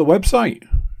 Check out the website.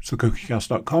 It's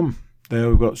thecookiecast.com. There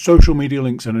we've got social media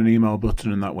links and an email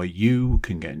button, and that way you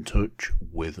can get in touch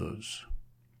with us.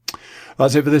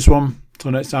 That's it for this one.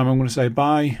 Till next time, I'm going to say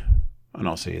bye, and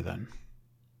I'll see you then.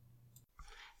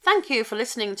 Thank you for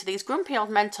listening to these grumpy old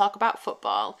men talk about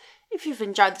football. If you've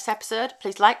enjoyed this episode,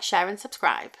 please like, share and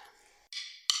subscribe.